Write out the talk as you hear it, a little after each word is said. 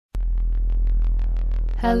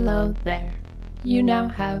Hello there. You now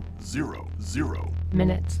have 0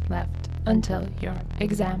 minutes left until your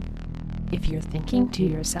exam. If you're thinking to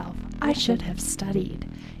yourself, I should have studied,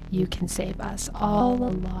 you can save us all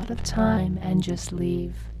a lot of time and just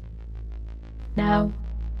leave. Now,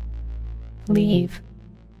 leave.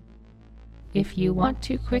 If you want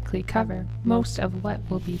to quickly cover most of what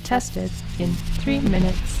will be tested in 3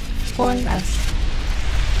 minutes or less,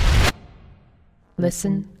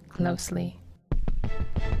 listen closely.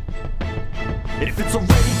 If it's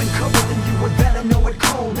already been covered, then you would better know it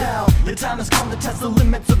cold now. The time has come to test the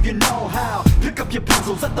limits of your know-how. Pick up your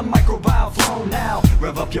pencils, let the microbiome flow now.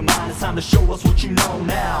 Rev up your mind, it's time to show us what you know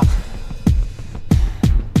now.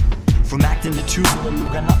 From actin to tubular, you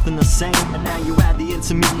got nothing the same. And now you add the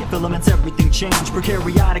intermediate filaments, everything changed.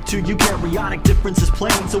 Prokaryotic to eukaryotic, difference is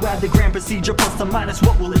plain. So add the gram procedure plus the minus,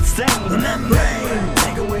 what will it say? The membrane,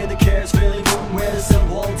 take away the cares, fairly important where the cell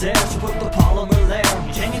wall tears. To put the polymer there.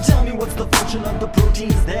 Can you tell me what's the function of the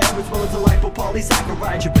proteins there? As well as the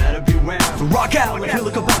lipopolysaccharide, you better beware. So rock out like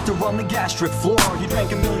Helicobacter on the gastric floor. You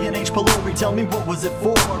drank a million H. pylori, tell me what was it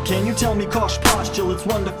for? Can you tell me Koch postulates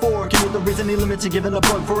 1 to 4? Give me the reason any limit to giving a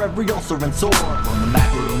bug for every ulcer and sore. From the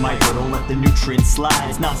macro to micro, don't let the nutrients slide.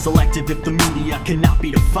 It's not selective if the media cannot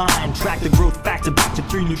be defined. Track the growth factor back to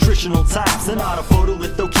 3 nutritional types. And autophoto,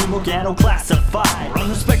 litho-chem, organo-classified. Run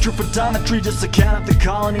the spectrophotometry just to count up the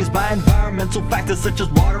colonies by environmental factors such as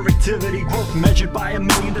water activity. Growth measured by a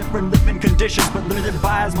million different living conditions, but limited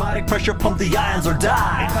by osmotic pressure, pump the ions or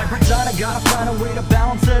die. If hypertonic, gotta find a way to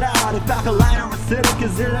balance it out. If alkaline or acidic,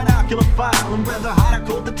 is it an alkalophile? And whether hot or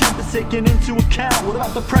cold, the temp is taken into account. What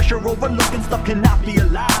about the pressure overlooking stuff cannot be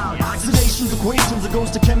allowed? Oxidation's equations, it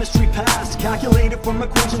goes to chemistry past. Calculate it from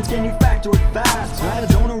equations, can you factor it fast? Add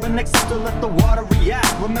a donor and acceptor, let the water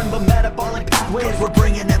react. Remember metabolic pathways, we're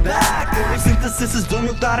bringing it back. Photosynthesis is done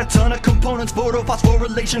without a ton of components.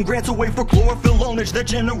 Photophosphorylation grants a way for chlorophyll ownage. They're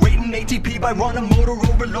generating ATP by running motor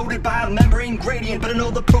overloaded by a membrane gradient. Better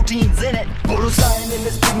know the proteins in it.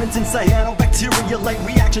 Photocyanidins, pigments, and cyanobacteria like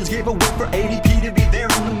reactions gave a way for ADP to be there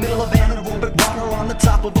in the middle of anaerobic water on the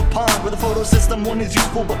top of a pond. Where the photosystem one is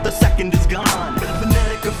useful but the second is gone. With a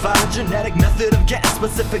phonetic or phylogenetic method of getting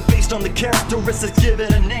specific based on the characteristics, give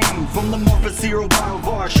it a name. From the morphous zero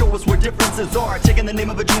biovar, show us where differences are. Taking the name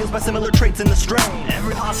of a genus by similar traits in the strain.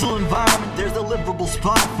 Every hostile environment, there's a livable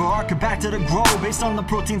spot for Archibacter to grow based on the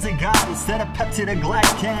proteins they got. Instead of peptide or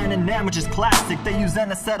glycan and NAM, which is classic, they use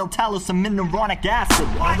N-acetyltalosamidoronic acid.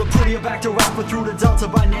 All the Proteobacter alpha through to delta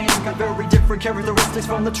by name got very different characteristics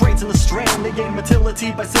from the traits in the strain. They gain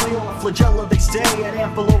motility by ciliary flagella, they stay at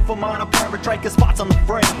amphilophum monoparatrichous spots on the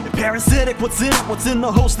frame. If parasitic, what's in it? What's in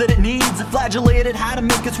the host that it needs? If flagellated, how to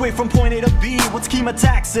make its way from point A to B? What's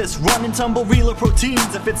chemotaxis? Run and tumble reeler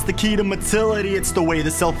proteins. If it's the key to motility, it's the way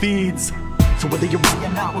the cell feeds. So whether you're ready or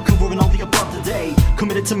not, we're covering all the above today.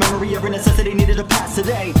 Committed to memory, every necessity needed to pass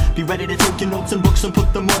today. Be ready to take your notes and books and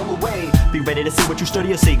put them all away. Be ready to say what you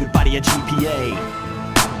study or say goodbye to your GPA.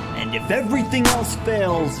 And if everything else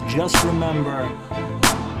fails, just remember,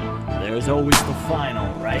 there's always the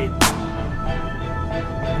final, right?